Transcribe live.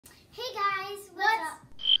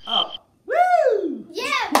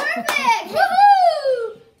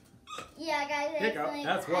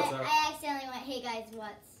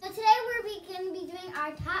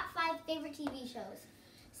our top 5 favorite TV shows.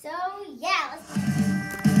 So, yeah, let's go.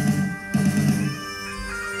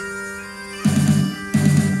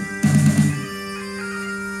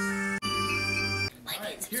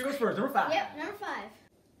 Here goes first, number 5. Yep, number 5.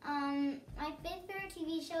 My 5th favorite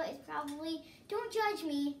TV show is probably Don't Judge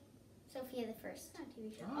Me, Sophia the First. Not a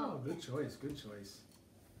TV show. Oh, good choice, good choice.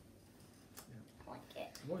 I like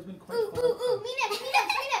it. I've always been quite Ooh, fun. ooh, ooh, me next.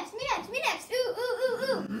 Ooh, ooh,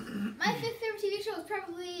 ooh. My 5th favorite TV show is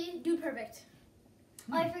probably Dude Perfect.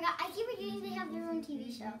 Oh, I forgot. I keep forgetting they have their own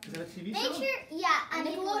TV show. Is that a TV Make show? sure, yeah, on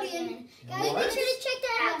Nickelodeon. Guys, What? make sure to check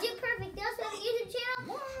that out. Dude Perfect. They also have a YouTube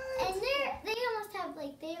channel. What? And they almost have,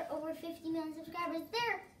 they're over 50 million subscribers.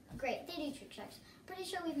 They're great. They do trick shots. Pretty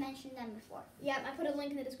sure we've mentioned them before. Yeah, I put a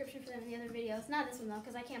link in the description for them in the other videos. Not this one though,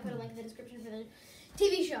 because I can't put a link in the description for the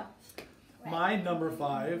TV show. Right. My number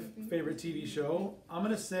 5 favorite TV show, I'm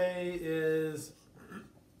going to say is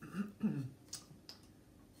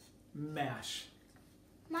MASH.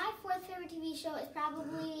 My 4th favorite TV show is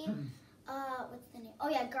probably, what's the name? Oh,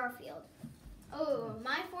 yeah, Garfield. Oh,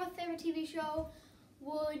 my 4th favorite TV show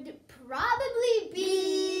would probably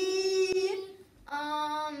be,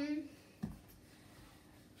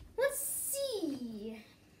 let's see,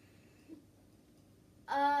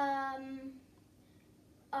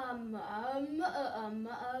 I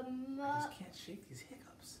just can't shake these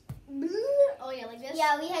hiccups. oh yeah, like this?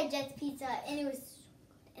 Yeah, we had Jet's Pizza, and it was so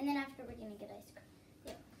good. And then after, we're going to get ice cream.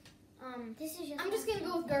 This is I'm just gonna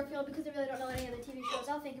go with Garfield because I really don't know any other TV shows.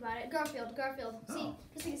 I'll think about it. Garfield. See, Oh.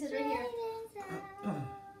 this thing says right here.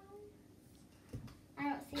 I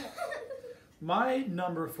don't see it. My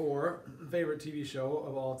number 4 favorite TV show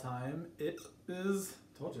of all time, it is,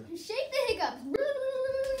 told you. Shake the hiccups.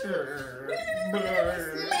 This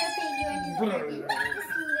little piggy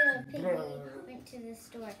went to the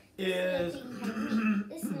store. Is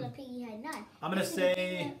This little piggy had none. I'm gonna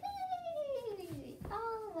say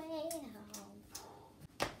All the way home.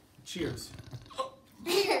 Cheers.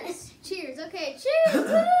 Cheers. Cheers. Okay. Cheers.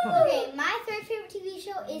 Okay, my 3rd favorite TV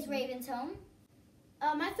show is Raven's Home.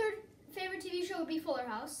 My 3rd favorite TV show would be Fuller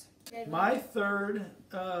House. My 3rd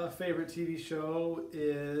favorite TV show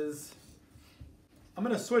is, I'm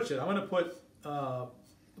gonna switch it. I'm gonna put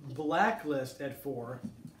Blacklist at 4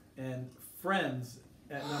 and Friends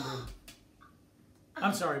at number.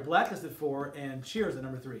 I'm sorry, Blacklist at 4 and Cheers at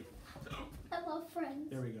number 3. I love Friends.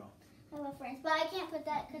 There we go. I love Friends, but I can't put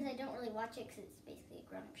that because I don't really watch it because it's basically a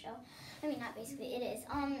grown-up show. I mean, not basically, it is.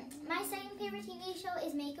 My 2nd favorite TV show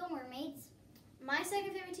is Mako Mermaids. My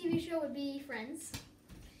 2nd favorite TV show would be Friends.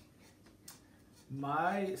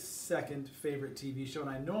 My 2nd favorite TV show, and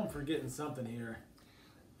I know I'm forgetting something here.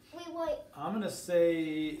 Wait, what? I'm gonna say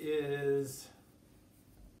is,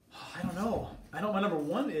 I don't know. I know what my number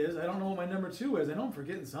 1 is. I don't know what my number 2 is. I know I'm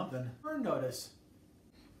forgetting something. Burn Notice.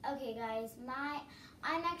 Okay, guys,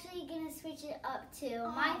 I'm actually gonna switch it up to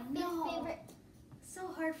my 5th favorite. It's so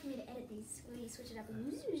hard for me to edit these when you switch it up.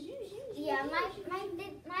 Yeah,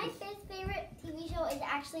 my 5th favorite TV show is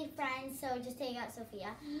actually Friends. So just take out Sophia.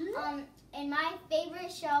 And my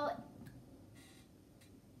favorite show.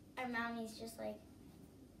 Our mommy's just like.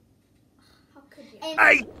 How could you? And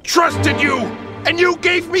I trusted you, and you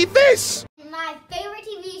gave me this! my favorite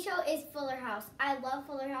TV show is Fuller House. I love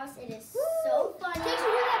Fuller House. It is so funny. Can't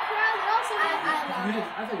you hear that crowd? It also I love it. I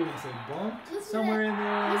thought you were gonna say bumped Listen to somewhere in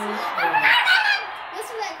there.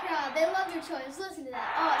 Listen to that crowd. They love your choice. Listen to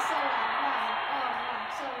that. Oh, it's so loud. Wow. Oh,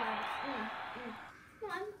 wow. So loud. No,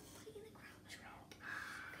 I'm playing in the crowd.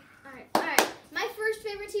 Okay. All right. My 1st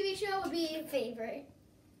favorite TV show would be Favorite.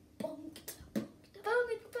 Bunked.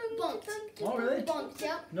 Oh, really? Bunked.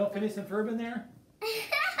 Yep. No Phineas and Ferb in there?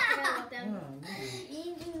 Forgot about them.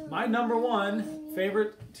 Oh, my number 1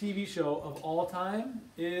 favorite TV show of all time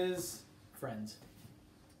is Friends.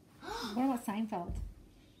 What about Seinfeld?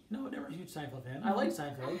 No, never a huge Seinfeld fan. I like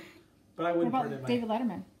Seinfeld, but I What wouldn't put it about in my. David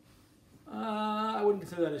Letterman? I wouldn't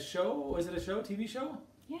consider that a show. Is it a show? TV show?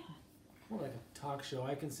 Yeah. More like a talk show.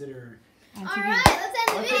 I consider. On All TV. right. Let's end I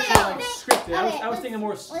the think video. like scripted. I was let's- thinking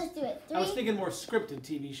more. Let's do it. I was thinking more scripted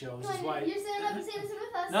TV shows. Is why. You're sitting up and saying this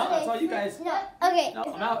with us. No, that's all you guys. No. Okay. No,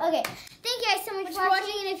 I'm out. Okay. Thank you guys so much for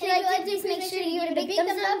watching. And if you liked it, please make sure you give it a big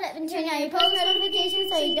thumbs up and turn on your post notifications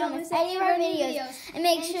so you don't miss any of our videos. And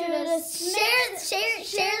make sure to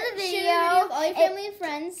share the video with all your family and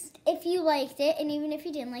friends. if you liked it, and even if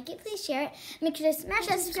you didn't like it, please share it. Make sure to smash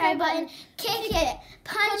that subscribe button, kick it,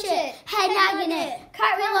 punch it, head nod in it,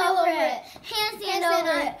 cartwheel over it, handstand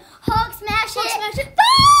over it, Hulk smash it.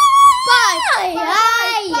 Bye!